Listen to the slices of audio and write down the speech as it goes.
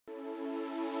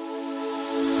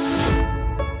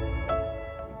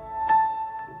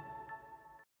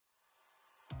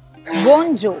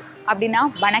bonjour அப்படினா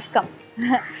வணக்கம்.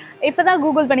 இப்போதான்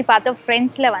கூகுள் பண்ணி பார்த்து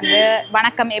ஃப்ரெஞ்சில் வந்து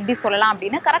வணக்கம் எப்படி சொல்லலாம்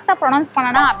அப்படின்னு கரெக்டாக ப்ரொனவுன்ஸ்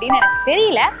பண்ணனா அப்படின்னு எனக்கு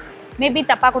தெரியல. மேபி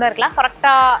தப்பாக கூட இருக்கலாம்.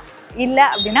 கரெக்டாக இல்லை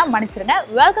அப்படின்னா மன்னிச்சிருங்க.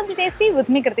 Welcome to tasty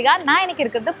with me Kiruthika. நான் இன்னைக்கு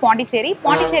இருக்கிறது பாண்டிச்சேரி.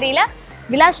 பாண்டிச்சேரியில்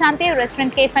விலா ஷாந்தி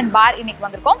ரெஸ்டாரண்ட் கேஃப் அண்ட் பார் இன்னைக்கு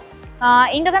வந்திருக்கோம்.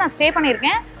 இங்கே தான் நான் ஸ்டே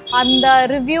பண்ணியிருக்கேன். அந்த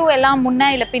ரிவ்யூ எல்லாம் முன்னே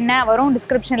இல்லை பின்ன வரும்.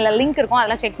 டிஸ்கிரிப்ஷனில் லிங்க் இருக்கும்,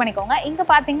 அதெல்லாம் செக் பண்ணிக்கோங்க. இங்கே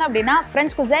பார்த்தீங்க அப்படின்னா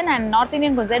French cuisine and north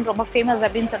Indian cuisine ரொம்ப ஃபேமஸ்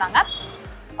அப்படின்னு சொன்னாங்க.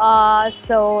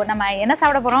 ஸோ நம்ம என்ன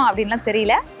சாப்பிட போகிறோம் அப்படின்லாம்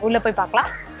தெரியல, உள்ளே போய் பார்க்கலாம்.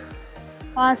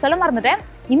 சொல்ல மறந்துட்டேன்,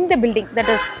 இந்த building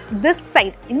that is this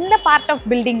side, இந்த பார்ட் ஆஃப்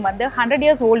பில்டிங் வந்து 100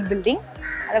 years ஓல்டு பில்டிங்,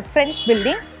 அது ஃப்ரெஞ்ச்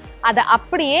பில்டிங். அதை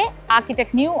அப்படியே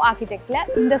ஆர்கிடெக்ட், நியூ ஆர்கிடெக்டில்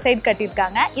இந்த சைடு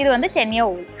கட்டியிருக்காங்க. இது வந்து 10 year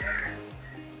old.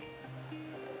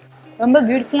 ரொம்ப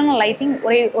பியூட்டிஃபுல்லான லைட்டிங்,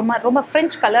 ஒரு மாதிரி ரொம்ப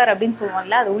ஃப்ரெஞ்ச் கலர் அப்படின்னு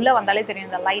சொல்லுவாங்கல்ல, அது உள்ளே வந்தாலே தெரியும்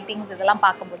இந்த லைட்டிங்ஸ் இதெல்லாம்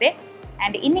பார்க்கும்போதே.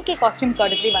 அண்ட் இன்றைக்கி காஸ்டியூம்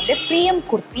கர்டசி வந்து ஃப்ரீயம்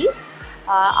குர்த்திஸ்.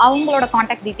 அவங்களோட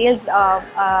காண்டாக்ட் டீட்டெயில்ஸ்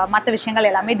மற்ற விஷயங்கள்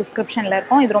எல்லாமே டிஸ்கிரிப்ஷனில்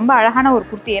இருக்கும். இது ரொம்ப அழகான ஒரு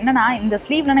குர்த்தி. என்னென்னா இந்த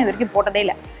ஸ்லீவ்லாம் நான் இது வரைக்கும் போட்டதே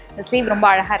இல்லை. இந்த ஸ்லீவ் ரொம்ப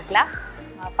அழகாக இருக்குல்ல.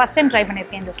 ஃபஸ்ட் டைம் ட்ரை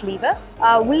பண்ணியிருக்கேன் இந்த ஸ்லீவு.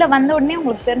 உள்ளே வந்த உடனே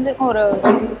உங்களுக்கு தெரிஞ்சிருக்கும்,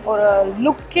 ஒரு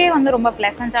லுக்கே வந்து ரொம்ப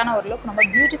ப்ளசண்ட்டான ஒரு லுக், ரொம்ப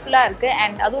பியூட்டிஃபுல்லாக இருக்குது.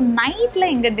 அண்ட் அதுவும்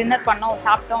நைட்டில் இங்கே டின்னர்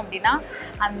சாப்பிட்டோம் அப்படின்னா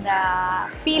அந்த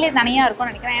ஃபீலே தனியாக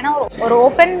இருக்கும்னு நினைக்கிறேன். ஏன்னா ஒரு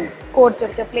ஓப்பன் கோர்ட்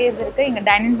இருக்குது, பிளேஸ் இருக்குது இங்கே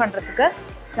டைனிங் பண்ணுறதுக்கு.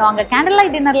 ஸோ அங்கே கேண்டில்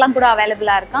லைட் டின்னர்லாம் கூட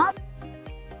அவைலபிளாக இருக்கும்.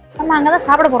 நம்ம அங்கே தான்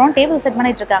சாப்பிட போகிறோம். டேபிள் செட்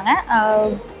பண்ணிகிட்டு இருக்காங்க.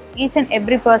 ஈச் அண்ட்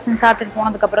எவ்ரி பர்சன் சாப்பிட்டுட்டு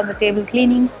போனதுக்கப்புறம் இந்த டேபிள்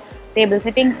க்ளீனிங், டேபிள்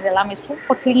செட்டிங் இது எல்லாமே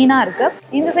சூப்பர் க்ளீனாக இருக்குது.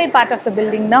 இந்த side part of the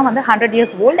building தான் வந்து 100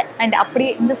 years ஓல்டு. அண்ட்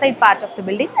அப்படியே இந்த side part of the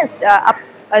building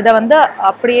இதை வந்து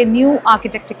அப்படியே நியூ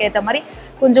ஆர்கிடெக்டுக்கு ஏற்ற மாதிரி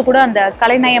கொஞ்சம் கூட அந்த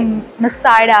கலைநயம் மிஸ்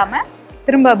ஆகிடாமல்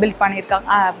திரும்ப பில்ட்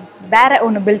பண்ணியிருக்காங்க. வேற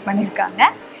ஒன்று பில்ட் பண்ணியிருக்காங்க.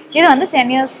 இது வந்து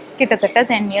 10 years, கிட்டத்தட்ட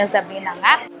 10 years அப்படின்னாங்க.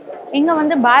 இங்கே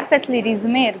வந்து பார்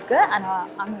ஃபெசிலிட்டிஸுமே இருக்குது. ஆனால்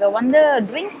அங்கே வந்து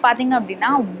ட்ரிங்க்ஸ் பார்த்தீங்க அப்படின்னா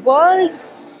வேர்ல்ட்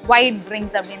வைட்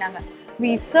ட்ரிங்க்ஸ் அப்படின்னாங்க.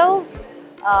 We serve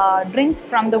drinks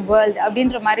from the world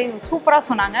அப்படின்ற மாதிரி சூப்பராக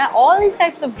சொன்னாங்க. ஆல்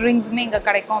டைப்ஸ் ஆஃப் ட்ரிங்க்ஸுமே இங்கே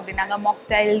கிடைக்கும் அப்படின்னாங்க.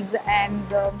 மாக்டைல்ஸ்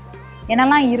அண்ட்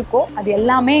என்னெல்லாம் இருக்கோ அது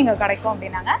எல்லாமே இங்கே கிடைக்கும்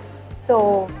அப்படின்னாங்க. ஸோ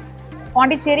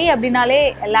பாண்டிச்சேரி அப்படின்னாலே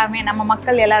எல்லாமே நம்ம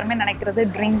மக்கள் எல்லாருமே நினைக்கிறது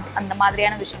ட்ரிங்க்ஸ் அந்த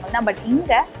மாதிரியான விஷயங்கள் தான். பட்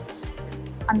இங்கே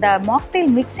அந்த மாக்டைல்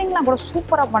மிக்சிங்லாம் கூட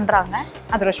சூப்பராக பண்ணுறாங்க.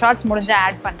 அதோட ஷார்ட்ஸ் முடிஞ்சால்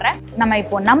ஆட் பண்ணுறேன்.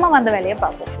 நம்ம வந்த வேலையை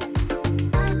பார்ப்போம்.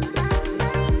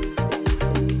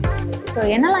 ஸோ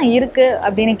என்னெல்லாம் இருக்குது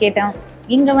அப்படின்னு கேட்டோம்.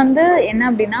 இங்கே வந்து என்ன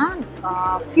அப்படின்னா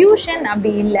ஃப்யூஷன்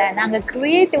அப்படி இல்லை, நாங்கள்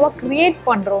க்ரியேட்டிவாக க்ரியேட்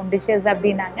பண்ணுறோம் டிஷ்ஷஸ்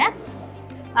அப்படின்னாங்க.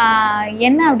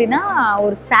 என்ன அப்படின்னா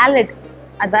ஒரு சாலட்,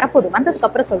 அது வரப்போகுது,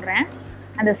 வந்ததுக்கப்புறம் சொல்கிறேன்.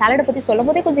 அந்த சாலடை பற்றி சொல்லும்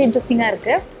போதே கொஞ்சம் இன்ட்ரெஸ்டிங்காக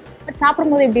இருக்குது. பட்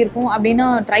சாப்பிடும்போது எப்படி இருக்கும் அப்படின்னு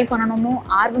ட்ரை பண்ணணும்னு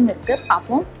ஆர்வம் இருக்குது,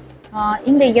 பார்ப்போம்.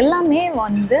 இங்கே எல்லாமே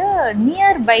வந்து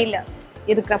நியர்பையில்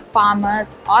இருக்கிற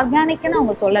ஃபார்மர்ஸ், ஆர்கானிக்குன்னு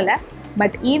அவங்க சொல்லலை,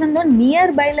 பட் ஈவன் தான்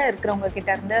நியர்பையில் இருக்கிறவங்க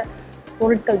கிட்டேருந்து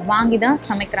பொருட்கள் வாங்கி தான்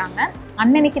சமைக்கிறாங்க.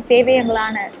 அன்னன்னைக்கு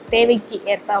தேவைக்கு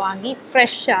ஏற்ப வாங்கி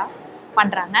ஃப்ரெஷ்ஷாக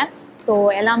பண்ணுறாங்க. ஸோ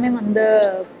எல்லாமே வந்து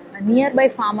நியர்பை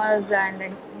ஃபார்மர்ஸ் அண்ட்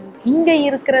இங்கே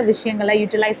இருக்கிற விஷயங்களை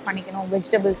யூட்டிலைஸ் பண்ணிக்கணும்.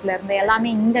 வெஜிடபிள்ஸ்லேருந்து எல்லாமே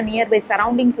இங்கே நியர்பை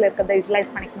சரௌண்டிங்ஸில் இருக்கிறத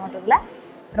யூட்டிலைஸ் பண்ணிக்கணுன்றதுல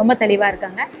ரொம்ப தெளிவாக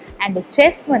இருக்காங்க. அண்டு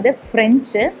செஃப் வந்து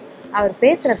ஃப்ரெஞ்சு, அவர்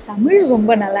பேசுகிற தமிழ்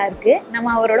ரொம்ப நல்லா இருக்குது. நம்ம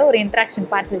அவரோட ஒரு இன்ட்ராக்ஷன்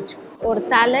பார்த்து வச்சோம். ஒரு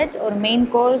சாலட், ஒரு மெயின்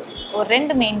கோர்ஸ், ஒரு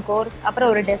 2 மெயின் கோர்ஸ்,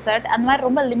 அப்புறம் ஒரு டெசர்ட், அந்த மாதிரி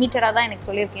ரொம்ப லிமிட்டடாக தான் எனக்கு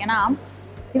சொல்லியிருக்கேன். ஏன்னா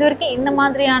இது வரைக்கும் இந்த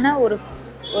மாதிரியான ஒரு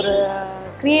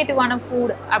க்ரியேட்டிவான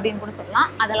ஃபுட் அப்படின்னு கூட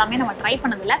சொல்லலாம், அதெல்லாமே நம்ம ட்ரை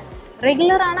பண்ணதில்லை.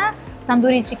 ரெகுலரான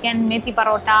தந்தூரி சிக்கன், மேத்தி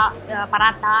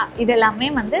பராத்தா இது எல்லாமே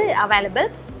வந்து available.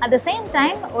 At the same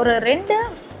time ஒரு 2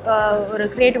 ஒரு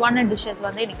க்ரியேட்டிவான டிஷ்ஷஸ்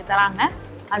வந்து இன்றைக்கி தராங்க.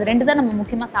 அது 2 தான் நம்ம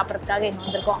முக்கியமாக சாப்பிட்றதுக்காக இங்கே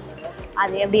வந்திருக்கோம்.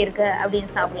 அது எப்படி இருக்குது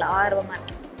அப்படின்னு சாப்பிடலாம், ஆர்வமாக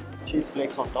இருக்குது. Cheese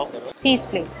flakes on top. Cheese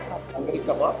flakes.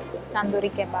 Tandoori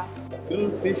kebab.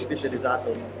 Grilled fish with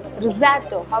risotto.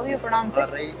 Risotto. How you pronounce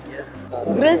it? Yes.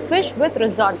 Grilled fish with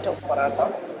risotto. Paratha.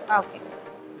 Okay.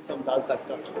 Some dal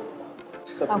tadka.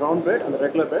 Some brown bread and the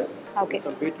regular bread. Okay.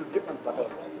 Some beetroot dip and butter.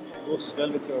 Goes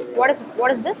well with your.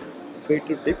 What is this?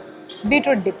 Beetroot dip.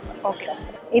 Beetroot dip. Okay.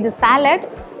 இது salad,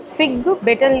 fig,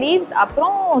 betel leaves,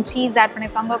 அப்புறம் cheese add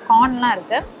பண்ணிருக்காங்க. கார்ன்லாம்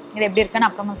இருக்கு. இது எப்படி இருக்குன்னு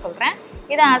அப்புறமா சொல்றேன்.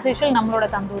 இது ஆஸ் யூஷுவல் நம்மளோட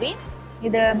தந்தூரி.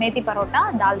 இது மேத்தி பரோட்டா,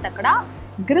 தால் தக்கடா,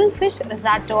 கிரில் ஃபிஷ்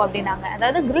ரிசாட்டோ அப்படின்னாங்க.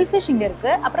 அதாவது கிரில் ஃபிஷ் இங்கே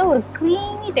இருக்குது. அப்புறம் ஒரு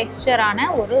க்ரீமி டெக்ஸ்டரான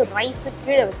ஒரு ரைஸு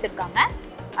கீழே வச்சுருக்காங்க.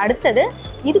 அடுத்தது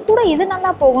இது கூட இது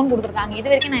நல்லா போகும்னு கொடுத்துருக்காங்க. இது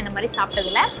வரைக்கும் நான் இந்த மாதிரி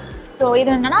சாப்பிட்டதில்ல. ஸோ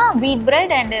இது என்னென்னா wheat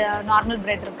bread and normal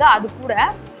bread இருக்குது. அது கூட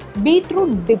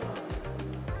பீட்ரூட் டிப்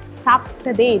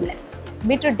சாப்பிட்டதே இல்லை.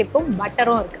 பீட்ரூட் டிப்பும்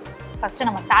பட்டரும் இருக்குது. ஃபஸ்ட்டு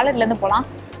நம்ம சாலட்லேருந்து போகலாம்.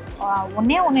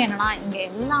 ஒன்று என்னென்னா இங்கே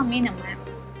எல்லாமே நம்ம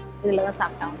இதில் தான்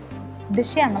சாப்பிட்டோம்.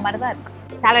 டிஷ்ஷே அந்த மாதிரி தான்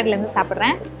இருக்குது. சாலட்லேருந்து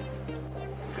சாப்பிட்றேன்.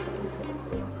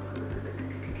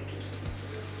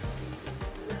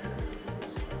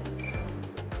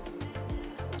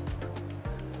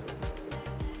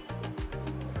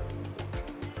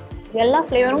 எல்லா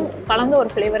ஃப்ளேவரும் கலந்த ஒரு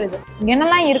ஃப்ளேவர் இது.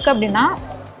 என்னெல்லாம் இருக்குது அப்படின்னா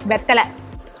வெத்தலை,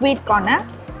 ஸ்வீட் கார்னு,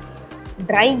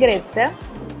 ட்ரை கிரேப்ஸு,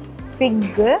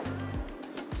 ஃபிக்கு,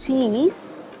 சீஸ்,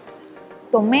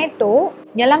 டொமேட்டோ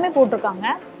எல்லாமே போட்டிருக்காங்க.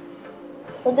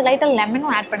 கொஞ்சம் லைட்டாக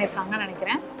லெமனும் ஆட் பண்ணியிருக்காங்கன்னு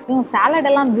நினைக்கிறேன். இவங்க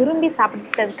சாலடெல்லாம் விரும்பி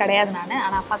சாப்பிட்டது கிடையாது நான்.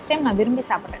 ஆனால் ஃபஸ்ட் டைம் நான் விரும்பி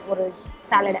சாப்பிட்றேன் ஒரு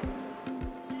சாலடை.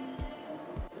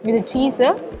 இது சீஸு,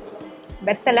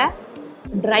 வெத்தலை,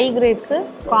 ட்ரை கிரேப்ஸு,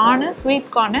 கார்னு,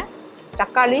 ஸ்வீட் கார்னு,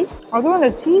 தக்காளி, அதுவும் அந்த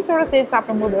சீஸோட சேர்த்து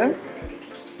சாப்பிடும்போது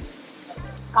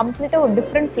கம்ப்ளீட்டாக ஒரு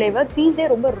டிஃப்ரெண்ட் ஃப்ளேவர். சீஸே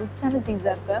ரொம்ப ரிச்சான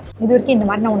சீஸாக இருக்குது. இது வரைக்கும் இந்த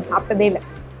மாதிரி நான் ஒன்று சாப்பிட்டதே இல்லை.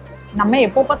 நம்ம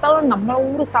எப்போ பார்த்தாலும் நம்ம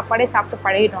ஊர் சாப்பாடே சாப்பிட்டு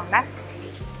பழகிடுவாங்க.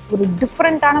 ஒரு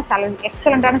டிஃப்ரெண்ட்டான சாலட்,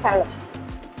 எக்ஸலண்ட்டான சாலட்.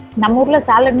 நம்ம ஊரில்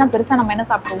சாலட்னா பெருசாக நம்ம என்ன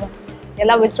சாப்பிடுவோம்,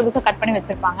 எல்லா வெஜிடபிள்ஸும் கட் பண்ணி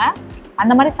வச்சுருப்பாங்க.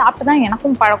 அந்த மாதிரி சாப்பிட்டு தான்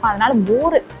எனக்கும் பழக்கம். அதனால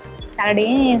போரு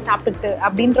சாலடையும் சாப்பிட்டுக்கிட்டு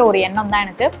அப்படின்ற ஒரு எண்ணம் தான்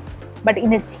எனக்கு. பட்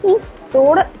இந்த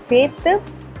சீஸோடு சேர்த்து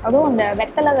அதுவும் அந்த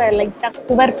வெத்தலை லைட்டாக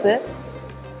துவர்ப்பு,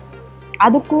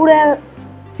 அது கூட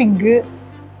ஃபிக்கு,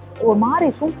 ஒரு மாதிரி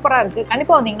சூப்பராக இருக்குது.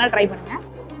 கண்டிப்பாக வந்தீங்கன்னா ட்ரை பண்ணுங்கள்.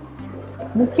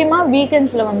 முக்கியமாக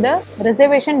வீக்கெண்ட்ஸில் வந்து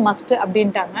ரிசர்வேஷன் மஸ்ட்டு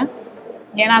அப்படின்ட்டாங்க.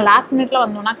 ஏன்னா லாஸ்ட் மினிட்ல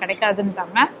வந்தோம்னா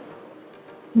கிடைக்காதுன்ட்டாங்க.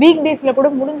 வீக் டேஸில் கூட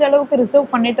முடிஞ்ச அளவுக்கு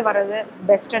ரிசர்வ் பண்ணிட்டு வர்றது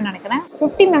பெஸ்ட்டுன்னு நினைக்கிறேன்.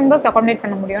 50 மெம்பர்ஸ் அகாமடேட்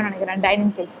பண்ண முடியும்னு நினைக்கிறேன்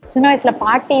டைனிங் பிளேஸ். சின்ன வயசில்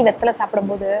பாட்டி வெத்தலை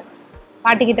சாப்பிடும்போது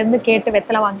பாட்டிக்கிட்டேருந்து கேட்டு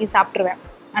வெத்தலை வாங்கி சாப்பிட்ருவேன்.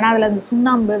 ஆனால் அதில் அந்த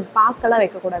சுண்ணாம்பு பாக்கெல்லாம்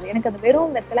வைக்கக்கூடாது. எனக்கு அந்த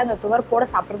வெறும் வெத்தலை அந்த துவர்ப்போட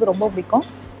சாப்பிட்றது ரொம்ப பிடிக்கும்.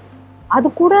 அது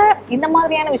கூட இந்த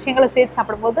மாதிரியான விஷயங்களை சேர்த்து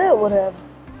சாப்பிடும்போது ஒரு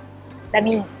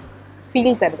தனி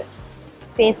ஃபீல் தருது,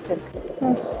 டேஸ்ட்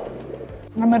இருக்குது.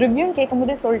 நம்ம ரிவ்யூன்னு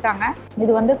கேட்கும்போதே சொல்லிட்டாங்க,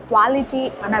 இது வந்து குவாலிட்டி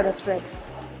ஆன ரெஸ்டாரண்ட்,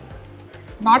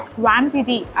 நாட்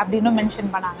குவான்டிட்டி அப்படின்னு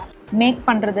மென்ஷன் பண்ணாங்க. மேக்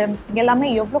பண்ணுறது எல்லாமே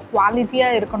எவ்வளோ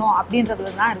குவாலிட்டியாக இருக்கணும்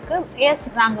அப்படின்றதுல தான் இருக்குது. எஸ்,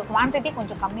 நாங்கள் குவான்டிட்டி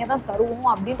கொஞ்சம் கம்மியாக தான் தருவோம்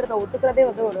அப்படின்றத ஒத்துக்கிறதே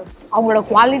வந்து ஒரு அவங்களோட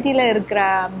குவாலிட்டியில் இருக்கிற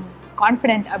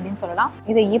கான்ஃபிடென்ட் அப்படின்னு சொல்லலாம்.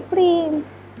 இதை எப்படி,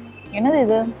 என்னது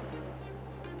இது,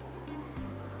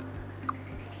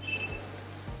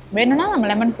 வேணும்னா நம்ம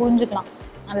லெமன் புரிஞ்சுக்கலாம்.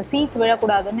 அந்த சீட்ஸ்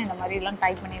விழக்கூடாதுன்னு இந்த மாதிரிலாம்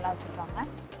டைப் பண்ணிலாம் வச்சுருக்காங்க.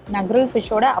 நான் கிரில்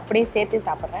ஃபிஷ்ஷோட அப்படியே சேர்த்து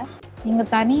சாப்பிட்றேன். இங்கே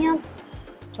தனியாக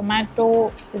டொமேட்டோ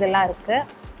இதெல்லாம் இருக்குது.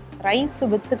 ரைஸ்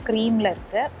வித்து க்ரீமில்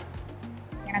இருக்குது.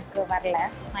 எனக்கு வரல,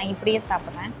 நான் இப்படியே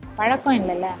சாப்பிட்றேன். பழக்கம்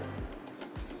இல்லைல்ல.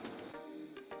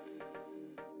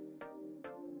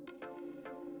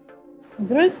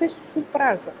 கிரில் ஃபிஷ்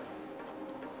சூப்பராக இருக்குது.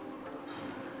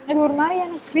 இது ஒரு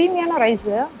மாதிரியான க்ரீமியான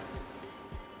ரைஸு,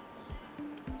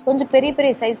 கொஞ்சம் பெரிய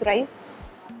பெரிய சைஸ் ரைஸ்.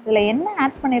 இதில் என்ன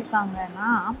ஆட் பண்ணியிருக்காங்கன்னா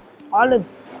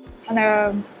ஆலிவ்ஸ், அந்த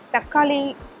தக்காளி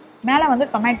மேலே வந்து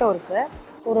டொமேட்டோ இருக்குது.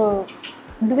 ஒரு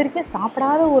இது வரைக்கும்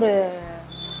சாப்பிடாத ஒரு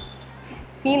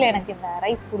ஃபீல் எனக்கு இந்த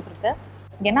ரைஸ் கொடுத்துருக்கு.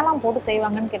 என்னெல்லாம் போட்டு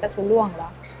செய்வாங்கன்னு கேட்டால் சொல்லுவாங்களா?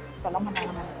 சொல்ல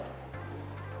மாட்டாங்க.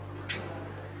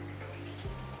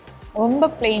 ரொம்ப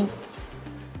பிளெயின்.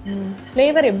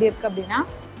 ஃப்ளேவர் எப்படி இருக்குது அப்படின்னா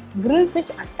கிரில்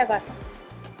ஃபிஷ் அட்டகாசம்,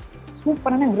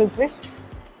 சூப்பரான கிரில் ஃபிஷ்.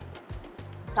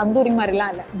 தந்தூரி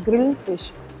மாதிரிலாம் இல்லை, கிரில் ஃபிஷ்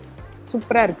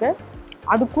சூப்பராக இருக்குது.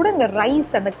 அது கூட இந்த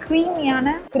ரைஸ், அந்த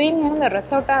க்ரீமியான இந்த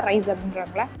ரெசார்ட்டா ரைஸ்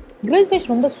அப்படின்றாங்களே, கிரில் ஃபிஷ்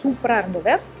ரொம்ப சூப்பராக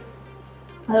இருந்தது.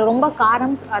 அது ரொம்ப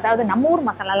காரம், அதாவது நம்ம ஊர்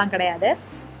மசாலாலாம் கிடையாது,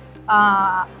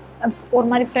 ஒரு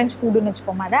மாதிரி ஃப்ரெஞ்ச் ஃபுட்டுன்னு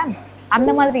வச்சுக்கோமா, அதை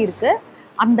அந்த மாதிரி இருக்குது.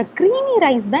 அந்த க்ரீமி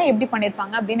ரைஸ் தான் எப்படி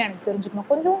பண்ணியிருப்பாங்க அப்படின்னு எனக்கு தெரிஞ்சுக்கணும்.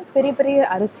 கொஞ்சம் பெரிய பெரிய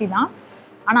அரிசி தான்,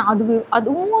 ஆனால்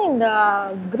அதுவும் இந்த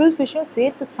கிரில் ஃபிஷ்ஷும்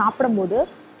சேர்த்து சாப்பிடும்போது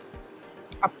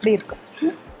அப்படி இருக்குது,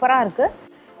 சூப்பராக இருக்குது.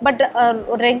 பட்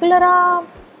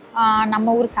ரெகுலராக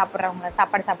நம்ம ஊர் சாப்பாடு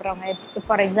சாப்பிட்றவங்க,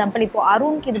 ஃபார் எக்ஸாம்பிள் இப்போ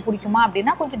அருணுக்கு இது பிடிக்குமா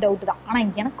அப்படின்னா கொஞ்சம் டவுட் தான்.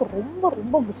 ஆனால் எனக்கு ரொம்ப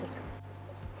ரொம்ப பிடிச்சிருக்கு.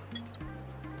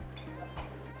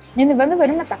 இது வந்து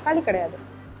வெறும் தக்காளி கிடையாது,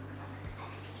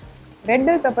 ரெட்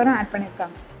பெல் பெப்பரும் ஆட்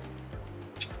பண்ணியிருக்காங்க.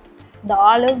 இந்த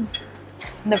ஆலிவ்ஸ்,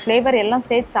 இந்த ஃப்ளேவர் எல்லாம்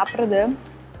சேர்த்து சாப்பிட்றது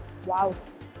வாவ்,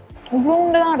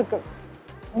 இவ்வளோண்டு தான் இருக்குது,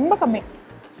 ரொம்ப கம்மி,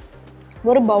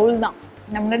 ஒரு பவுல் தான்.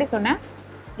 நான் முன்னாடி சொன்னேன்,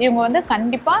 இவங்க வந்து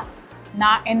கண்டிப்பாக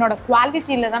நான் என்னோட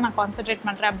குவாலிட்டியில் தான் நான் கான்சன்ட்ரேட்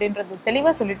பண்ணுறேன் அப்படின்றது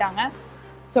தெளிவாக சொல்லிட்டாங்க.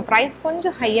 ஸோ ப்ரைஸ்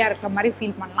கொஞ்சம் ஹையாக இருக்கிற மாதிரி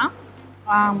ஃபீல் பண்ணலாம்,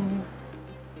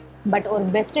 பட் ஒரு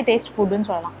பெஸ்ட்டு டேஸ்ட் ஃபுட்டுன்னு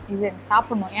சொல்லலாம். இது எனக்கு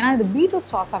சாப்பிட்ணும், ஏன்னா இது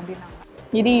பீட்ரூட் சாஸ் அப்படின்னாங்க.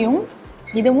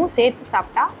 இதுவும் சேர்த்து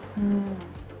சாப்பிட்டா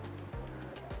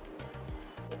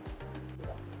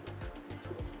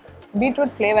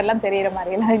பீட்ரூட் ஃப்ளேவர்லாம் தெரிகிற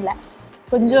மாதிரியெல்லாம் இல்லை.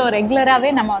 கொஞ்சம்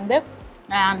ரெகுலராகவே நம்ம வந்து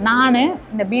நான்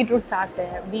இந்த பீட்ரூட் சாஸு,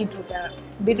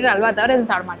 பீட்ரூட் அல்வா தவிர எதுவும்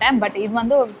சாப்பிட மாட்டேன். பட் இது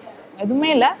வந்து எதுவுமே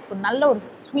இல்லை, ஒரு நல்ல ஒரு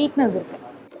ஸ்வீட்னஸ் இருக்குது.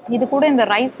 இது கூட இந்த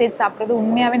ரைஸ் சேர்த்து சாப்பிட்றது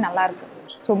உண்மையாகவே நல்லாயிருக்கு.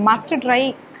 So must try.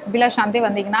 பிலா சாந்தி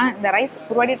வந்தீங்கன்னா இந்த ரைஸ்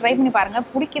ஒரு வாட்டி ட்ரை பண்ணி பாருங்கள்.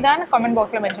 பிடிக்குதான்னு கமெண்ட்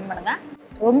பாக்ஸில் மென்ஷன் பண்ணுங்கள்.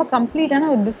 ரொம்ப கம்ப்ளீட்டான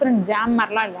ஒரு டிஃப்ரெண்ட் ஜாம்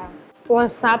மாதிரிலாம் இல்லை. ஒரு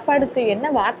சாப்பாடுக்கு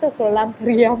என்ன வார்த்தை சொல்லலாம்னு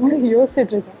தெரியாமல்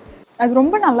யோசிச்சுட்ருக்கேன். அது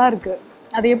ரொம்ப நல்லாயிருக்கு.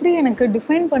 அது எப்படி எனக்கு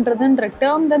டிஃபைன் பண்ணுறதுன்ற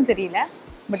டேர்ம் தான் தெரியல.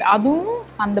 பட் அதுவும்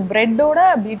அந்த ப்ரெட்டோட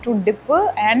பீட்ரூட் டிப்பு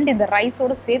அண்ட் இந்த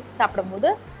ரைஸோடு சேர்த்து சாப்பிடும்போது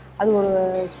அது ஒரு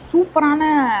சூப்பரான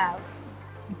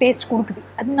டேஸ்ட் கொடுக்குது.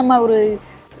 அது நம்ம ஒரு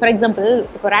ஃபார் எக்ஸாம்பிள்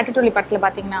இப்போ ராட்டட்டோலி படத்தில்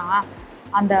பார்த்தீங்கன்னா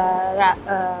அந்த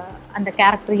அந்த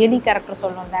கேரக்டர் எலி கேரக்டர்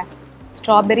சொல்லணும்ல,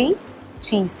 ஸ்ட்ராபெரி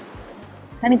சீஸ்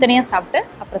தனித்தனியாக சாப்பிட்டு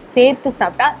அப்புறம் சேர்த்து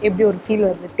சாப்பிட்டா எப்படி ஒரு ஃபீல்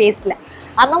வருது டேஸ்ட்டில்,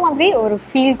 அந்த மாதிரி ஒரு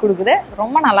ஃபீல் கொடுக்குது.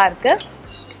 ரொம்ப நல்லாயிருக்கு.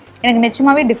 எனக்கு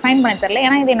நிச்சயமாகவே டிஃபைன் பண்ண தெரில,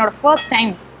 ஏன்னா இது என்னோடய first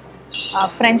time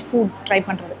French food try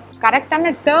பண்ணுறது.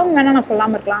 கரெக்டான டேர்ம் வேணால் நான்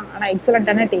சொல்லாமல் இருக்கலாம், ஆனால்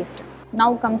எக்ஸலண்ட்டான டேஸ்ட்.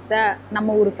 நவ் கம்ஸ் த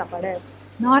நம்ம ஊர் சாப்பாடு.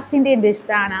 நார்த் இந்தியன் டிஷ்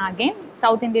தான், ஆனால் அகெயின்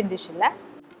சவுத் இந்தியன் டிஷ் இல்லை.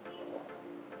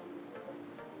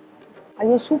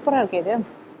 ஐயோ சூப்பராக இருக்குது இது.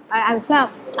 ஆக்சுவலாக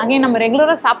அகெயின் நம்ம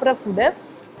ரெகுலராக சாப்பிட்ற ஃபுட்டு,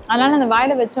 அதனால் அந்த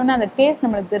வாயில் வச்சோன்னே அந்த டேஸ்ட்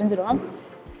நம்மளுக்கு தெரிஞ்சிடும்.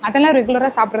 அதெல்லாம்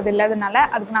ரெகுலராக சாப்பிட்றது இல்லாதனால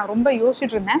அதுக்கு நான் ரொம்ப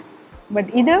யோசிச்சுட்டு இருந்தேன்.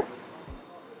 பட் இது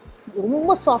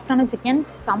ரொம்ப சாஃப்டான சிக்கன்,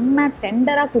 செம்ம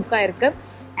டெண்டராக குக் ஆகிருக்கு.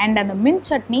 அண்ட் அந்த மின்ட்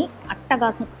சட்னி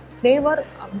அட்டகாசம், ஃப்ளேவர்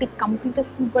அப்படி கம்ப்ளீட்டாக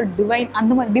சூப்பர் டிவைன்,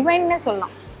 அந்த மாதிரி டிவைன்னே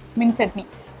சொல்லலாம். மின்ட் சட்னி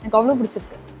எனக்கு அவ்வளோ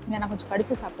பிடிச்சிருக்கு. நான் கொஞ்சம்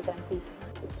கடிச்சு சாப்பிட்டுக்கிறேன் ப்ளீஸ்.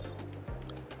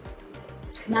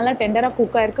 நல்லா டெண்டராக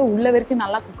குக் ஆகிருக்கு, உள்ள வரைக்கும்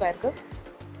நல்லா குக் ஆகிருக்கு.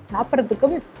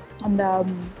 சாப்பிட்றதுக்கும் அந்த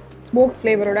ஸ்மோக்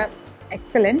ஃப்ளேவரோட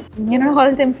எக்ஸலண்ட். என்னோட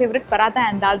all time favourite paratha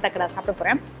and தால் தக்கடா சாப்பிட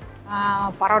போகிறேன்.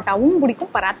 பரோட்டாவும்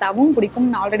பிடிக்கும், பராத்தாவும் பிடிக்கும்,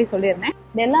 நான் ஆல்ரெடி சொல்லியிருந்தேன்.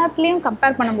 இது எல்லாத்துலேயும்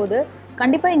கம்பேர் பண்ணும்போது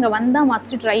கண்டிப்பாக இங்கே வந்தால்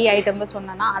மஸ்ட் ட்ரை ஐட்டம்னு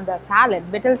சொன்னேன்னா அந்த சாலட்,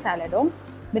 பெட்டல் சாலடும்,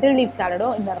 பெட்டல் லீஃப்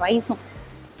சாலடும், இந்த ரைஸும்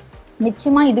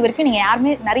நிச்சயமாக இது வரைக்கும் நீங்கள்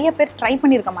யாருமே நிறைய பேர் ட்ரை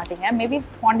பண்ணியிருக்க மாட்டீங்க. மேபி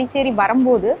பாண்டிச்சேரி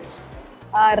வரும்போது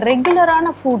ரெகுலரான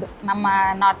ஃபுட் நம்ம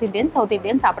நார்த் இந்தியன் சவுத்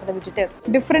இந்தியன் சாப்பிட்றத விட்டுட்டு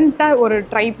டிஃப்ரெண்ட்டாக ஒரு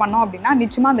ட்ரை பண்ணோம் அப்படின்னா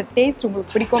நிச்சயமாக அந்த டேஸ்ட்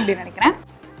உங்களுக்கு பிடிக்கும் அப்படின்னு நினைக்கிறேன்.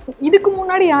 இதுக்கு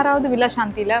முன்னாடி யாராவது வில்லா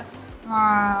சாந்தியில்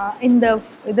இந்த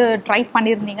இது ட்ரை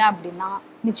பண்ணியிருந்தீங்க அப்படின்னா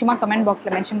நிச்சயமாக கமெண்ட்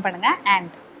பாக்ஸில் மென்ஷன் பண்ணுங்கள்.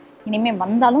 அண்ட் இனிமேல்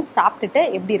வந்தாலும் சாப்பிட்டுட்டு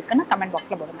எப்படி இருக்குன்னு கமெண்ட்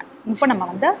பாக்ஸில் போடுங்க. இப்போ நம்ம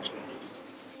வந்து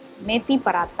மேத்தி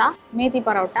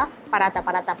பரோட்டா, பராத்தா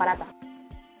பராத்தா பராத்தா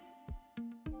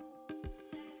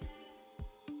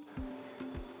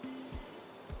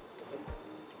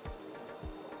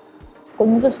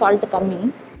கொஞ்சம் சால்ட்டு கம்மி.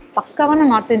 பக்காவான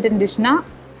நார்த் இந்தியன் டிஷ்னால்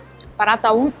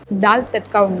பராத்தாவும் தால்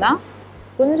தட்காவும் தான்.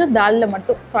 கொஞ்சம் தாலில்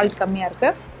மட்டும் சால்ட் கம்மியாக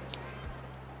இருக்குது.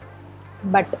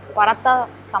 பட் பராத்தா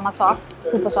செம்ம சாஃப்ட்,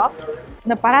 சூப்பர் சாஃப்ட்.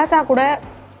 இந்த பராத்தா கூட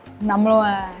நம்ம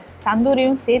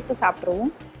தந்தூரியும் சேர்த்து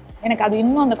சாப்பிட்ருவோம். எனக்கு அது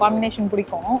இன்னும் அந்த காம்பினேஷன்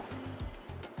பிடிக்கும்.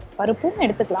 பருப்பும்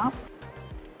எடுத்துக்கலாம்.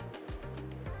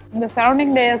 இந்த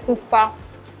சரௌண்டிங் லேயர் கிறிஸ்பாக,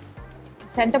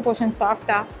 சென்டர் போர்ஷன்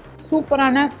சாஃப்டாக,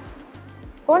 சூப்பரான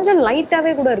கொஞ்சம்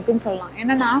லைட்டாகவே கூட இருக்குதுன்னு சொல்லலாம்.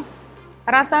 என்னென்னா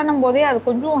பராத்தானும் போதே அது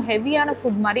கொஞ்சம் ஹெவியான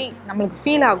ஃபுட் மாதிரி நம்மளுக்கு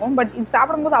ஃபீல் ஆகும். பட் இது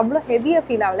சாப்பிடும்போது அவ்வளோ ஹெவியாக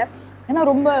ஃபீல் ஆகலை. ஏன்னா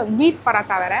ரொம்ப வீட்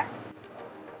பராத்தா வேறு,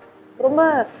 ரொம்ப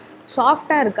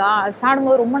சாஃப்டாக இருக்கா, அது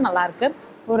சாப்பிடும்போது ரொம்ப நல்லாயிருக்கு.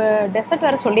 ஒரு டெசர்ட்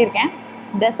வேறு சொல்லியிருக்கேன்,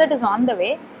 டெசர்ட் இஸ் ஆன் த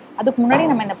வே. அதுக்கு முன்னாடி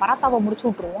நம்ம இந்த பராத்தாவை முடிச்சு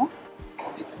விட்ருவோம்.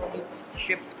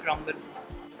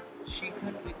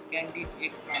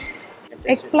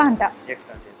 எக் பிளான்ட்டா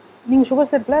நீங்கள்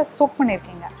சுகர் சிரப்பில் சோக்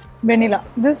பண்ணியிருக்கீங்க. Vanilla.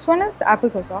 This one is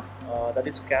apple சாஸா? That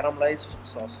is caramelized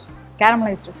sauce.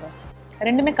 Caramelized sauce.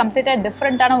 ரெண்டுமே கம்ப்ளீட்டாக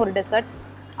டிஃப்ரெண்ட்டான ஒரு டெசர்ட்.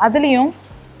 அதுலேயும்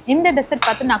இந்த டெசர்ட்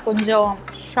பார்த்து நான் கொஞ்சம்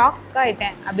ஷாக்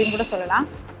ஆகிட்டேன் அப்படின்னு கூட சொல்லலாம்.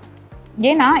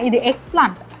 ஏன்னா இது எக்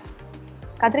பிளான்ட்,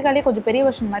 கத்திரிக்காயிலே கொஞ்சம் பெரிய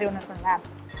வருஷன் மாதிரி ஒன்று இருக்குங்க.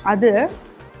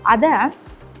 அதை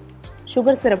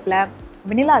சுகர் சிரப்பில்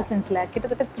வெனிலா எசன்ஸில்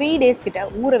கிட்டத்தட்ட 3 days கிட்ட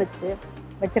ஊற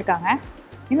வச்சுருக்காங்க.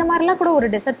 இந்த மாதிரிலாம் கூட ஒரு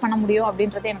டெசர்ட் பண்ண முடியும்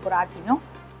அப்படின்றது எனக்கு ஒரு ஆச்சரியம்.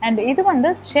 அண்ட் இது வந்து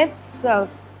செஃப்ஸ்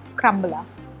க்ரம்பிளா?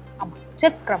 ஆமாம்,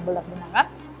 செஃப்ஸ் க்ரம்பிள் அப்படின்னாங்க.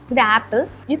 இது ஆப்பிள்,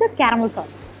 இது caramel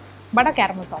sauce, butter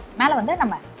caramel sauce. மேலே வந்து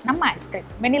நம்ம ஐஸ்கிரீம்,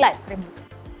 வெனிலா ஐஸ்கிரீம்.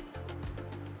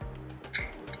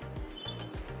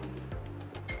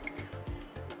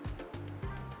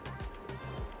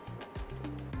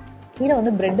 கீழே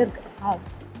வந்து ப்ரெட் இருக்குது,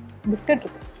 பிஸ்கட்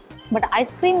இருக்குது. பட்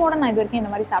ஐஸ்கிரீமோட நான் இது வரைக்கும்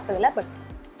இந்த மாதிரி சாப்பிட்டதில்லை. பட்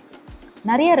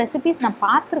நிறைய ரெசிபீஸ் நான்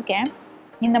பார்த்துருக்கேன்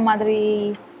இந்த மாதிரி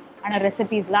ஆன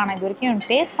ரெசிபீஸ்லாம், ஆனால் இது வரைக்கும்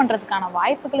டேஸ்ட் பண்ணுறதுக்கான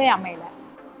வாய்ப்புகளே அமையலை.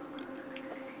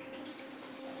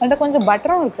 அதில் கொஞ்சம்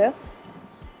பட்டரும் இருக்குது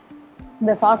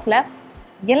இந்த சாஸில்.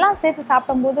 எல்லாம் சேர்த்து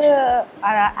சாப்பிடும்போது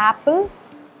ஆப்பிள்,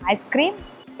 ஐஸ்கிரீம்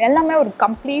எல்லாமே ஒரு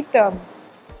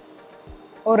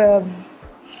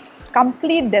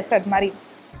கம்ப்ளீட் டெசர்ட் மாதிரி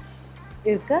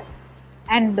இருக்குது.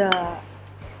 அண்டு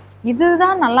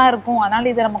இதுதான் நல்லா இருக்கும்,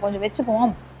 அதனால் இதை நம்ம கொஞ்சம்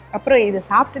வச்சுக்குவோம், அப்புறம் இதை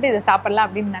சாப்பிட்டுட்டு இதை சாப்பிடலாம்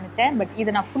அப்படின்னு நினச்சேன். பட் இதை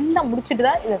நான் ஃபுல்லாக முடிச்சுட்டு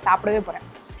தான் இதை சாப்பிடவே போகிறேன்,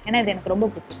 ஏன்னா இது எனக்கு ரொம்ப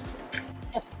பிடிச்சிருச்சு.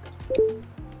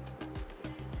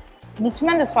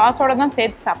 நிச்சயமாக இந்த சாஸோடு தான்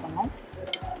சேர்த்து சாப்பிடணும்,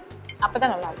 அப்போ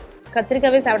தான் நல்லாயிருக்கும்.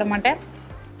 கத்திரிக்காவே சாப்பிட மாட்டேன்.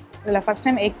 இதில் ஃபஸ்ட்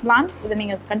டைம் எக் பிளான்ட், இதை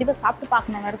நீங்கள் கண்டிப்பாக சாப்பிட்டு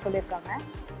பார்க்கணும் வேறு சொல்லியிருக்காங்க.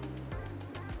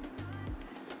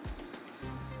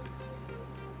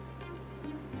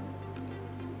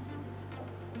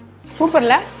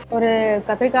 சூப்பர்ல. ஒரு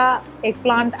கத்திரிக்காய் எக்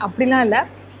பிளான்ட் அப்படிலாம் இல்லை,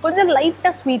 கொஞ்சம்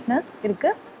லைட்டாக ஸ்வீட்னஸ்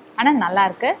இருக்குது. ஆனால் நல்லா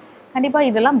இருக்குது. கண்டிப்பாக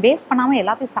இதெல்லாம் வேஸ்ட் பண்ணாமல்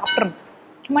எல்லாத்தையும் சாப்பிட்றணும்.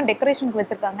 சும்மா டெக்கரேஷனுக்கு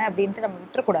வச்சுருக்காங்க அப்படின்ட்டு நம்ம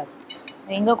விட்டுறக்கூடாது.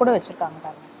 எங்கே கூட வச்சுருக்காங்க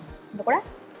பாருங்க. இந்த கூட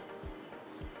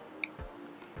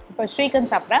இப்போ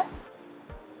ஸ்ரீகந்த் சாப்பிட்றேன்.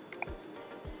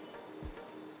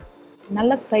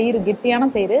 நல்ல தயிர்,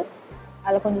 கெட்டியான தயிர்.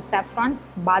 அதில் கொஞ்சம் சாஃப்ரான்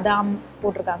பாதாம்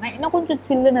போட்டிருக்காங்க. இன்னும் கொஞ்சம்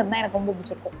சில்லுன்னு இருந்தால் எனக்கு ரொம்ப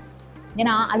பிடிச்சிருக்கும்.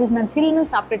 ஏன்னா அதுக்கு நான் சில்லுன்னு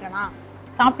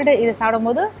சாப்பிட்டுட்டு இதை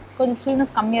சாப்பிடும்போது கொஞ்சம்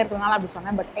சில்னஸ் கம்மியாக இருக்கிறதுனால அப்படி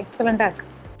சொன்னேன். பட் எக்ஸலண்ட்டாக இருக்குது.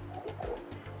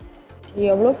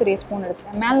 எவ்வளோ பெரிய ஸ்பூன்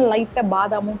எடுத்தேன். மேலே லைட்டாக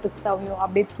பாதாமும் பிஸ்தாவையும்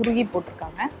அப்படியே துருகி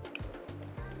போட்டிருக்காங்க.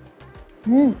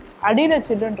 அடியில்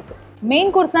சில்லுன்னு இருக்குது.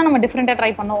 மெயின் கோர்ஸ் தான் நம்ம டிஃப்ரெண்ட்டாக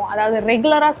ட்ரை பண்ணோம். அதாவது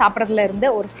ரெகுலராக சாப்பிட்றதுல இருந்து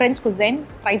ஒரு ஃப்ரெஞ்ச் குசைன்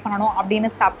ட்ரை பண்ணணும் அப்படின்னு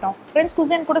சாப்பிட்டோம். ஃப்ரெஞ்ச்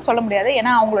குசைன் கூட சொல்ல முடியாது,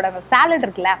 ஏன்னா அவங்களோட சாலட்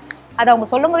இருக்குல்ல, அது அவங்க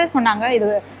சொல்லும் போதே சொன்னாங்க இது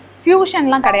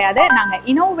ஃபியூஷன்லாம் கிடையாது, நாங்கள்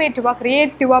இனோவேட்டிவாக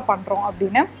க்ரியேட்டிவாக பண்ணுறோம்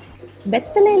அப்படின்னு.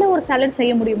 பெத்தலையில் ஒரு சாலட்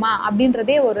செய்ய முடியுமா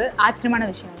அப்படின்றதே ஒரு ஆச்சரியமான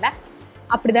விஷயம் இல்லை.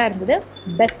 அப்படி தான் இருந்தது,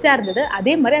 பெஸ்ட்டாக இருந்தது.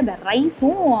 அதே மாதிரி அந்த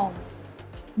ரைஸும்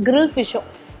கிரில் ஃபிஷ்ஷும்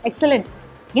எக்ஸலண்ட்.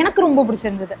 எனக்கு ரொம்ப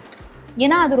பிடிச்சிருந்தது.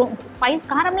 ஏன்னா அது ஸ்பைஸ்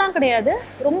காரம்லாம் கிடையாது,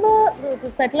 ரொம்ப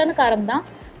செட்டிலான காரம் தான்.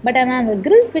 பட் ஆனால் அந்த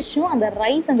கிரில் ஃபிஷ்ஷும் அந்த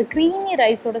ரைஸ், அந்த க்ரீமி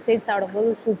ரைஸோட சேர்த்து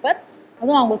சாப்பிடும்போது சூப்பர்.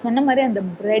 அதுவும் அவங்க சொன்ன மாதிரி அந்த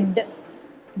ப்ரெட்,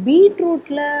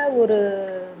 பீட்ரூட்டில் ஒரு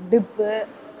டிப்பு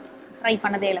ட்ரை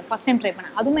பண்ணதே இல்லை, ஃபஸ்ட் டைம் ட்ரை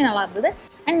பண்ணேன். அதுவுமே நல்லா இருந்தது.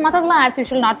 அண்ட் மற்றதெல்லாம் as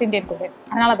usual north Indian cuisine,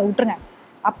 அதனால் அதை விட்டுருங்க.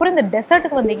 அப்புறம் இந்த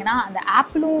டெசர்ட்டுக்கு வந்தீங்கன்னா அந்த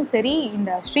ஆப்பிளும் சரி,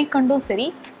 இந்த ஸ்ரீகண்டும் சரி,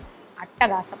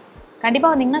 அட்டகாசம்.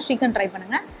 கண்டிப்பாக வந்தீங்கன்னா ஸ்ரீகண்ட் ட்ரை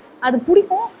பண்ணுங்கள். அது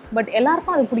பிடிக்கும், பட்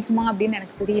எல்லாருக்கும் அது பிடிக்குமா அப்படின்னு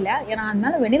எனக்கு தெரியல. ஏன்னா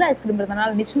அதனால வெனிலா ஐஸ்கிரீம்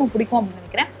இருந்தனால நிச்சயமாக பிடிக்கும் அப்படின்னு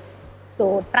நினைக்கிறேன். ஸோ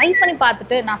ட்ரை பண்ணி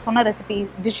பார்த்துட்டு நான் சொன்ன ரெசிபி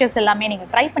டிஷ்ஷஸ் எல்லாமே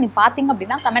நீங்கள் ட்ரை பண்ணி பார்த்தீங்க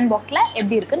அப்படின்னா கமெண்ட் பாக்ஸில்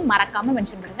எப்படி இருக்குன்னு மறக்காமல்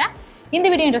மென்ஷன் பண்ணுங்கள். இந்த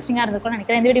வீடியோ இன்ட்ரெஸ்டிங்காக இருந்திருக்கும்னு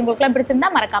நினைக்கிறேன். இந்த வீடியோ உங்களுக்கு பிடிச்சிருந்தா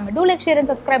மறக்காமல் two like, share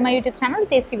and subscribe my YouTube channel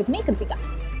tasty with me Kiruthika.